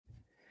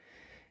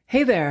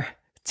Hey there.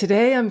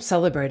 Today I'm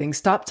celebrating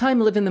Stoptime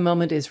Live in the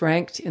Moment is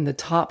ranked in the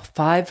top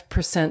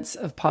 5%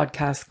 of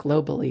podcasts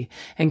globally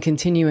and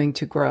continuing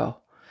to grow.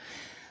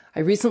 I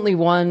recently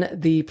won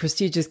the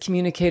prestigious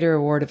Communicator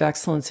Award of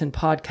Excellence in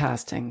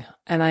Podcasting,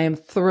 and I am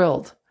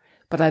thrilled.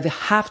 But I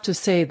have to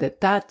say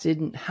that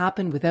didn't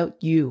happen without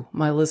you,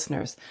 my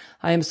listeners.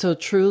 I am so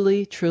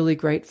truly, truly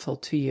grateful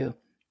to you.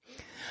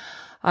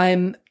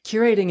 I'm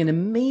curating an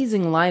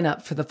amazing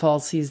lineup for the fall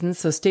season,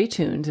 so stay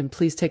tuned and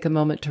please take a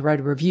moment to write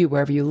a review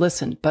wherever you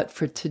listen. But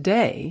for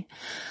today,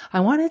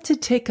 I wanted to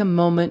take a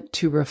moment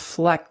to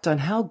reflect on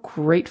how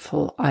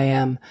grateful I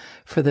am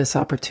for this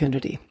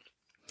opportunity.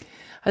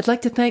 I'd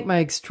like to thank my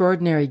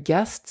extraordinary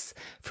guests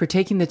for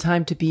taking the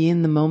time to be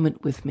in the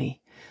moment with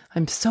me.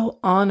 I'm so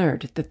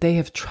honored that they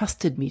have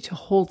trusted me to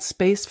hold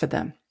space for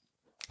them,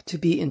 to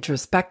be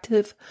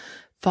introspective,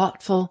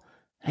 thoughtful,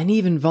 and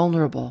even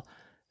vulnerable,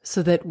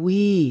 so that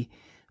we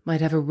might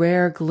have a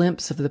rare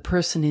glimpse of the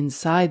person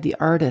inside the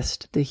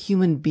artist, the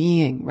human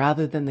being,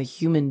 rather than the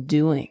human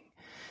doing.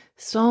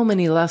 So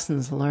many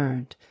lessons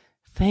learned.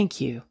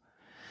 Thank you.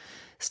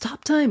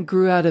 Stoptime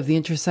grew out of the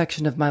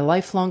intersection of my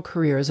lifelong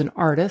career as an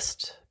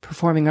artist,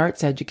 performing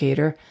arts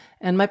educator,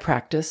 and my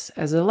practice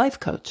as a life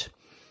coach.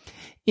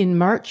 In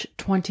March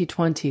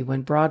 2020,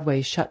 when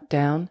Broadway shut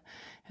down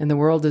and the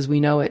world as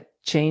we know it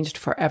changed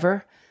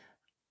forever,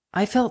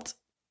 I felt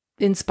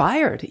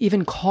inspired,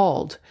 even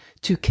called,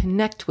 to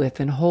connect with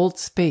and hold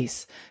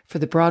space for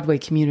the Broadway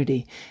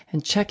community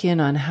and check in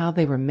on how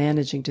they were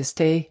managing to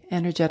stay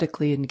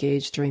energetically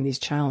engaged during these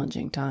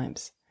challenging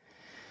times.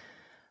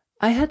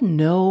 I had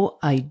no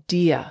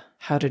idea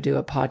how to do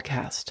a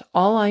podcast.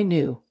 All I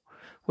knew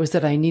was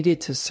that I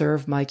needed to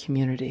serve my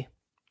community.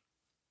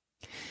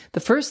 The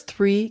first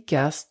 3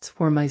 guests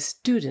were my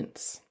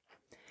students.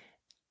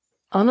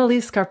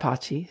 Annalise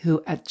Scarpacci,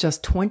 who at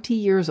just 20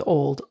 years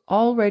old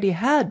already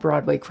had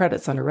Broadway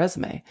credits on her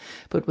resume,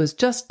 but was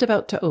just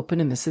about to open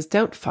a Mrs.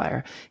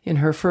 Doubtfire in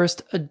her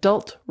first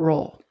adult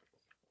role.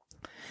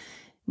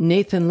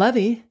 Nathan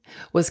Levy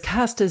was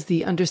cast as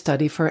the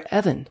understudy for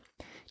Evan,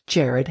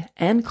 Jared,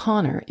 and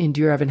Connor in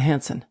Dear Evan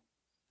Hansen,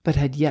 but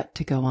had yet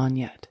to go on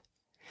yet.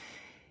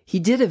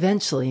 He did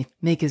eventually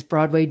make his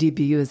Broadway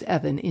debut as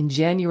Evan in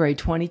January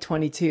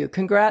 2022.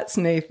 Congrats,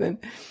 Nathan.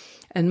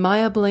 And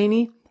Maya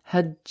Blaney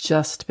had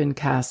just been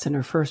cast in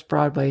her first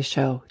Broadway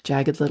show,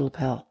 Jagged Little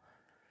Pill.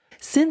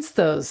 Since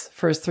those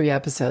first 3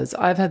 episodes,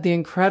 I've had the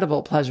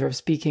incredible pleasure of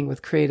speaking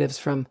with creatives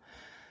from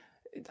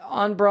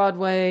on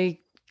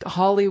Broadway,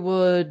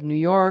 Hollywood, New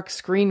York,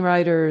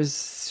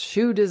 screenwriters,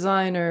 shoe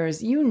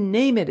designers, you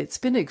name it. It's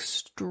been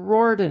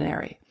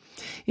extraordinary.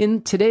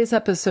 In today's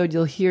episode,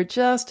 you'll hear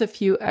just a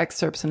few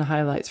excerpts and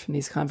highlights from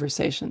these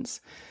conversations.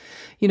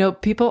 You know,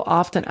 people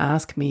often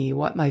ask me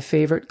what my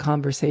favorite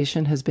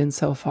conversation has been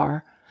so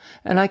far.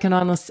 And I can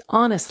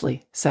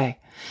honestly say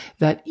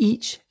that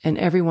each and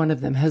every one of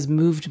them has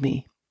moved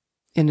me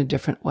in a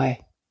different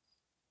way.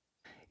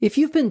 If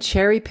you've been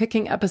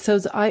cherry-picking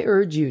episodes, I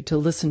urge you to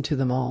listen to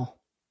them all.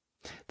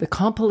 The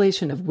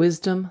compilation of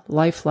wisdom,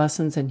 life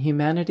lessons, and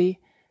humanity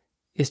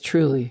is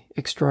truly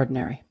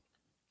extraordinary.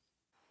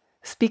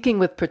 Speaking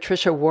with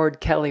Patricia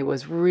Ward Kelly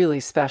was really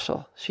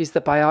special. She's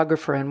the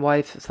biographer and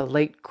wife of the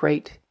late,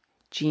 great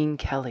Gene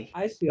Kelly.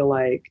 I feel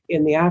like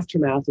in the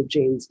aftermath of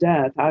Jane's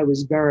death, I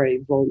was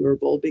very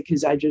vulnerable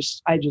because I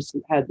just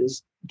had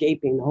this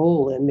gaping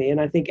hole in me.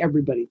 And I think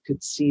everybody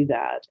could see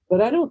that.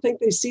 But I don't think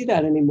they see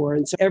that anymore.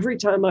 And so every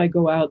time I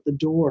go out the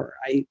door,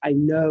 I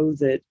know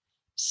that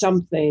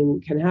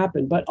something can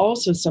happen, but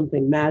also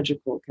something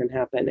magical can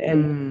happen.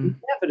 And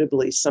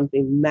inevitably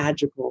something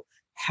magical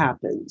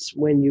happens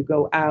when you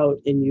go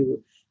out and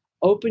you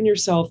open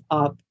yourself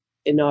up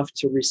enough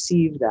to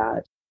receive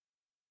that.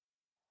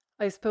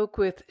 I spoke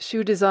with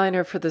shoe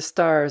designer for the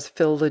Stars,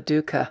 Phil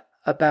LaDuca,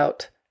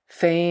 about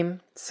fame,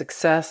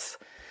 success,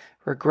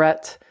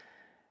 regret,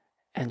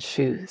 and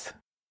shoes.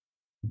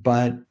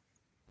 But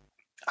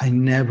I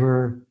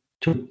never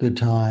took the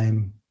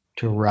time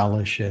to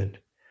relish it.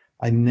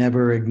 I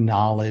never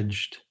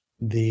acknowledged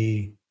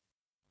the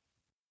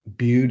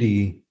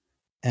beauty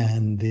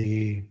and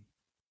the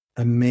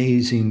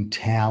amazing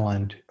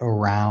talent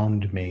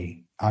around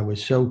me. I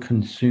was so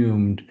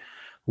consumed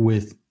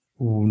with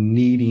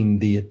needing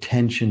the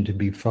attention to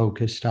be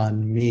focused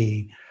on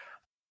me.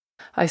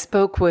 I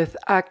spoke with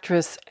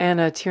actress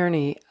Anna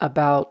Tierney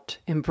about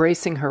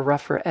embracing her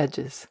rougher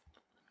edges.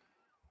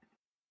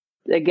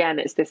 Again,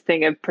 it's this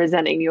thing of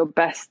presenting your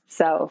best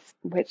self,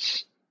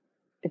 which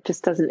it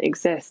just doesn't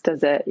exist,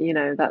 does it? You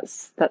know,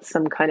 that's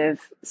some kind of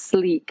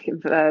sleek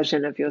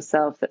version of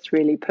yourself that's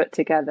really put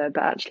together.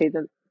 But actually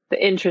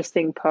the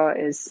interesting part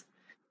is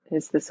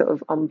the sort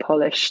of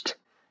unpolished.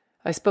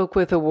 I spoke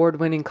with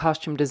award-winning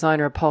costume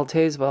designer Paul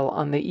Tazewell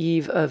on the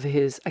eve of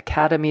his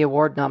Academy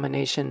Award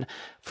nomination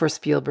for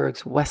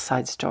Spielberg's West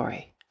Side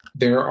Story.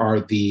 There are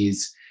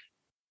these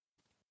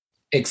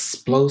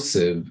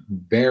explosive,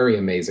 very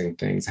amazing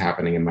things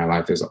happening in my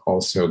life. There's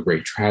also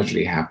great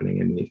tragedy happening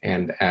in me.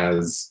 And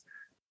as,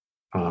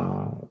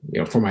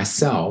 for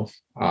myself,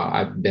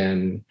 I've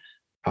been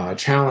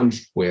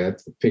challenged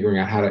with figuring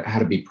out how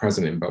to be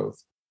present in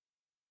both.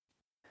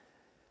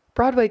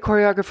 Broadway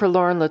choreographer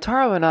Lauren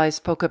Lautaro and I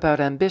spoke about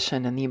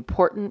ambition and the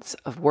importance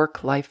of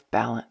work-life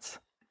balance.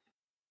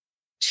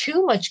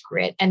 Too much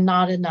grit and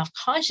not enough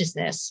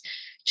consciousness,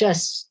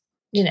 just,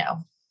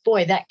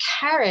 boy, that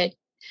carrot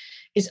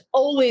is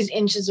always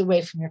inches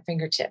away from your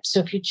fingertips. So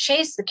if you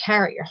chase the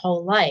carrot your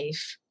whole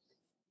life,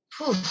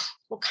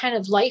 what kind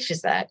of life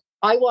is that?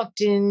 I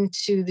walked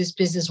into this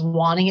business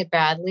wanting it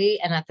badly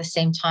and at the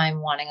same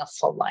time wanting a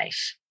full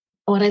life.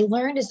 What I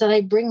learned is that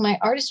I bring my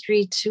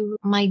artistry to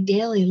my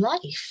daily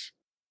life.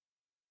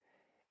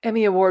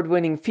 Emmy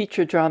Award-winning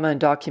feature drama and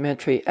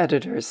documentary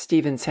editors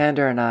Stephen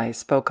Sander and I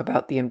spoke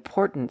about the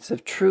importance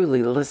of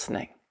truly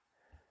listening.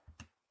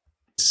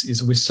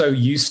 We're so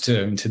used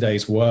to in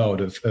today's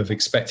world of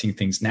expecting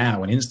things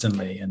now and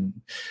instantly and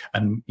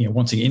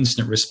wanting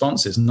instant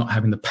responses, not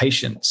having the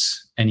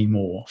patience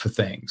anymore for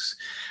things.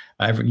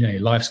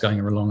 Life's going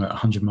along at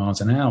 100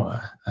 miles an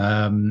hour.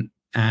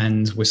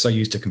 And we're so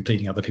used to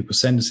completing other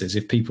people's sentences.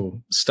 If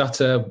people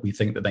stutter, we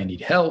think that they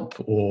need help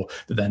or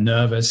that they're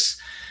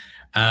nervous,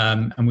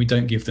 and we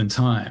don't give them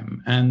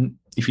time. And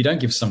if you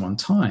don't give someone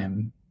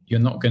time, you're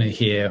not going to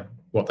hear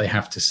what they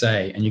have to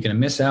say, and you're going to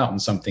miss out on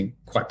something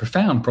quite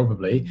profound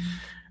probably,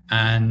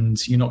 and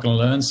you're not going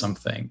to learn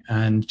something.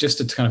 And just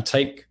to kind of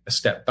take a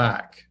step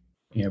back,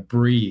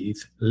 breathe,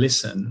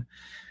 listen,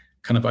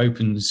 kind of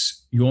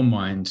opens your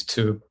mind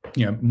to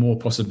more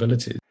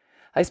possibilities.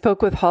 I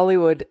spoke with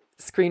Hollywood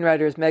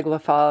screenwriters Meg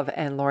LaFave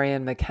and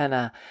Lorianne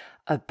McKenna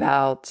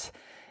about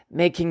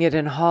making it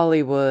in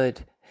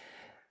Hollywood,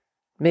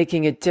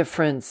 making a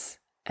difference,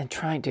 and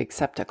trying to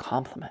accept a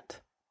compliment.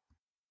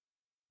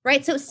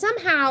 Right. So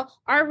somehow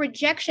our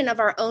rejection of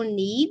our own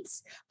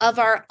needs, of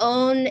our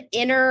own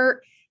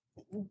inner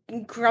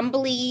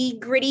grumbly,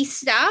 gritty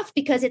stuff,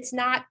 because it's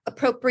not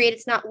appropriate,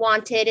 it's not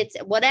wanted, it's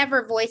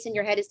whatever voice in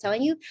your head is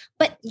telling you,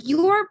 but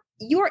your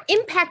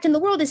impact in the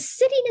world is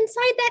sitting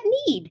inside that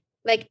need.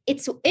 Like,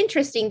 it's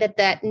interesting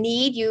that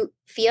need you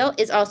feel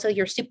is also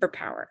your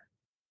superpower.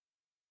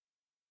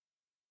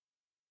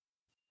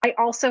 I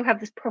also have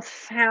this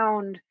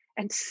profound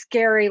and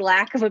scary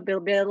lack of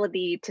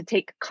ability to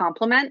take a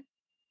compliment.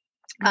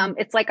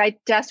 It's like I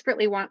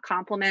desperately want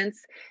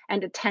compliments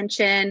and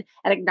attention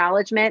and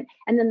acknowledgement.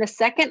 And then the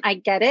second I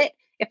get it,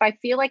 if I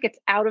feel like it's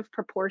out of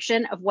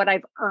proportion of what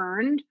I've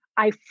earned,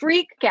 I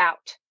freak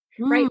out,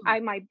 right?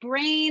 My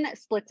brain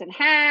splits in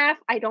half.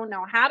 I don't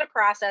know how to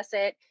process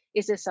it.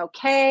 Is this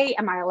okay?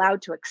 Am I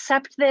allowed to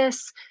accept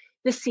this?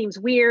 This seems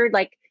weird.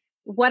 Like,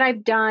 what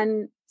I've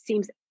done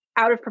seems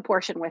out of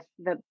proportion with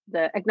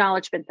the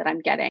acknowledgement that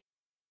I'm getting.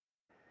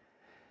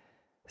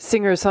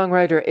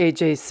 Singer-songwriter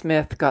A.J.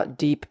 Smith got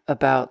deep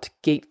about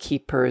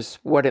gatekeepers,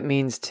 what it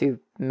means to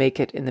make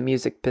it in the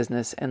music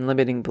business, and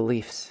limiting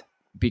beliefs.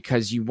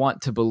 Because you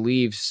want to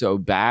believe so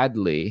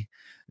badly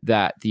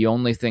that the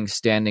only thing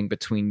standing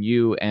between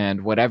you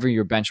and whatever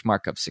your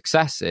benchmark of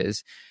success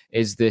is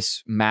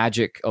this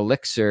magic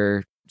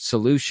elixir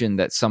solution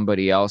that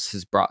somebody else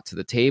has brought to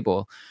the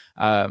table.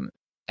 And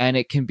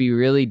it can be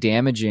really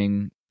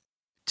damaging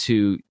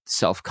to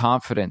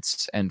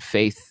self-confidence and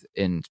faith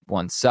in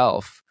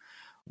oneself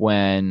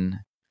when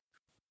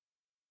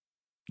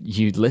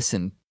you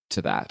listen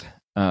to that.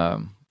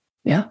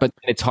 But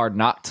it's hard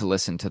not to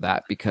listen to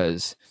that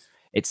because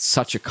it's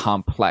such a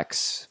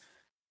complex,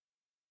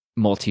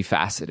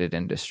 multifaceted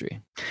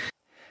industry.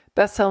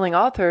 Best-selling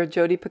author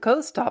Jodi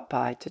Picoult stopped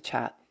by to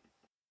chat.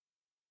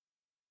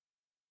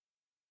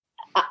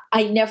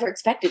 I never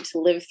expected to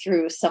live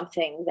through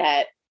something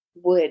that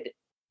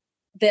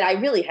I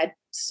really had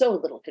so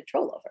little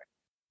control over.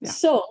 Yeah.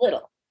 So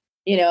little.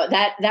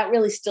 That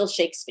really still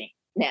shakes me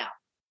now.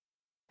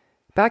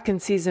 Back in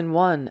season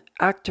 1,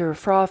 actor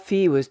Fra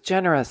Fee was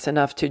generous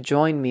enough to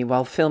join me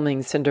while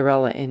filming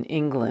Cinderella in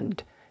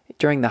England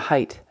during the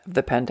height of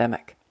the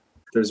pandemic.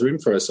 There's room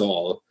for us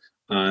all,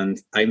 and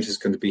I'm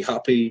just going to be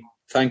happy,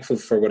 thankful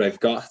for what I've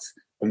got,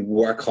 and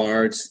work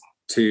hard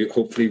to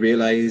hopefully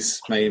realize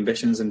my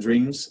ambitions and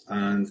dreams.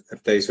 And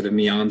if they sort of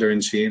meander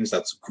and change,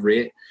 that's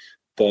great.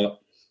 But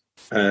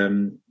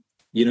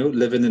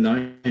live in the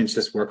now and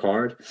just work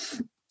hard.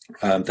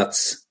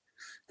 That's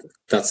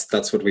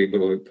what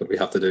we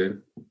have to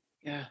do.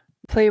 Yeah.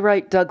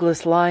 Playwright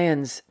Douglas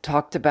Lyons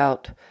talked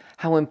about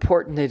how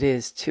important it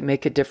is to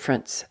make a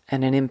difference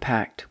and an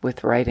impact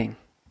with writing.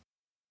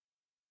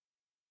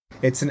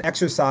 It's an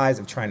exercise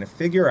of trying to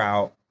figure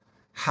out,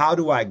 how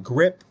do I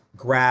grip,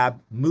 grab,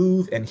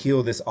 move, and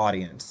heal this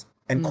audience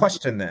and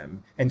question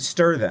them and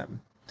stir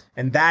them.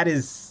 And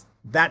that's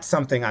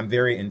something I'm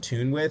very in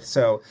tune with.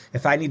 So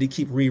if I need to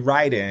keep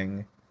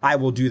rewriting, I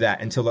will do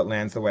that until it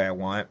lands the way I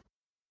want.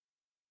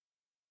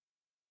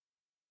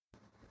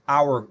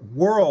 Our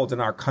world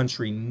and our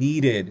country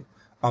needed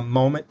a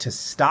moment to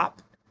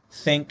stop,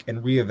 think,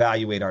 and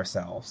reevaluate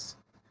ourselves.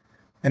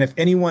 And if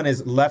anyone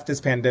has left this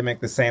pandemic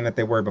the same that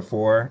they were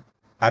before,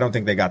 I don't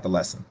think they got the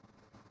lesson.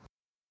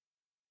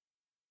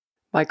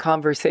 My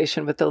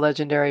conversation with the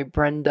legendary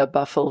Brenda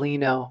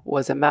Buffalino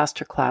was a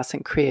masterclass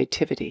in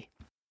creativity.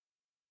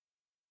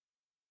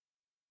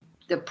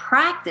 the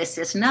practice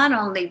is not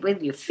only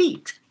with your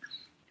feet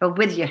or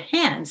with your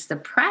hands, the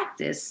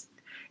practice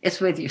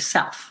is with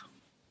yourself.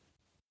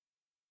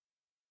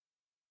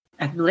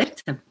 I've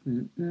lived a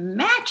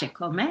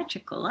magical,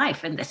 magical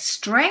life. And the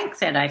strength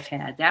that I've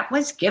had, that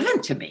was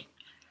given to me.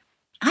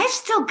 I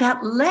still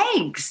got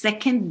legs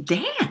that can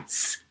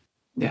dance.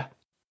 Yeah.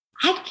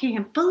 I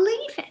can't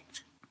believe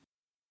it.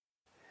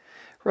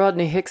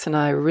 Rodney Hicks and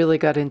I really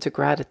got into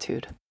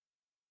gratitude.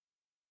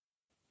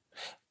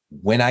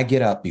 When I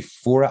get up,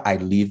 before I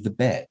leave the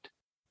bed,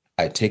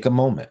 I take a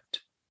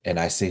moment and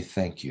I say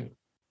thank you.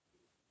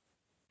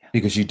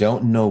 Because you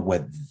don't know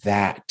what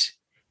that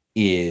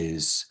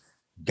is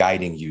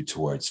guiding you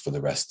towards for the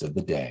rest of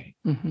the day.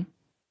 Mm-hmm.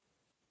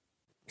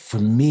 For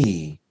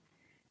me,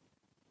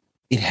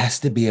 it has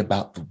to be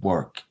about the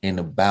work and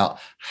about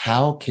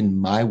how can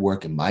my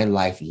work and my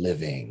life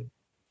living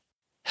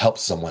help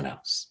someone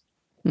else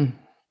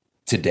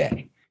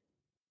today.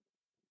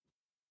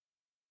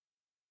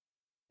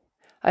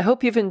 I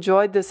hope you've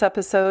enjoyed this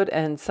episode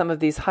and some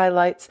of these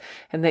highlights,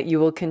 and that you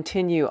will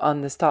continue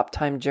on the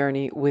Stoptime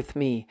journey with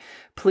me.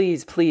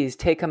 Please, please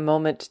take a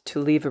moment to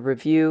leave a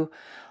review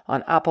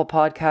on Apple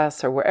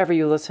Podcasts or wherever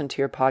you listen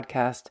to your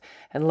podcast,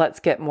 and let's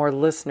get more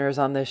listeners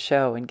on this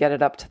show and get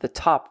it up to the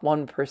top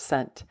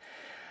 1%.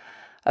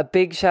 A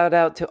big shout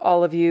out to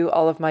all of you,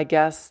 all of my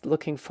guests.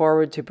 Looking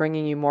forward to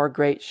bringing you more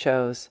great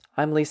shows.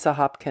 I'm Lisa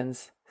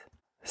Hopkins.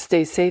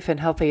 Stay safe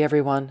and healthy,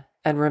 everyone,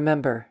 and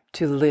remember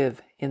to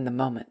live in the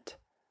moment.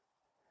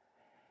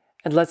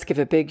 And let's give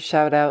a big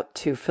shout out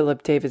to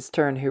Philip David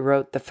Stern, who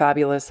wrote the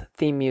fabulous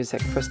theme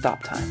music for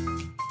Stoptime.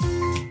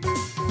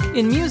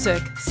 In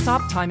music,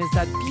 Stoptime is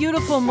that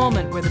beautiful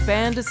moment where the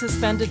band is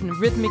suspended in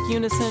rhythmic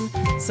unison,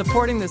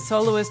 supporting the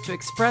soloist to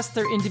express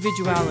their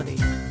individuality.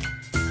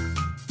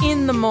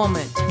 In the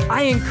moment,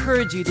 I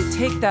encourage you to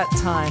take that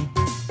time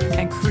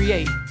and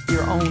create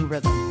your own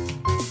rhythm.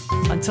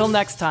 Until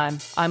next time,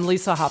 I'm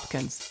Lisa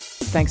Hopkins.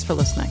 Thanks for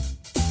listening.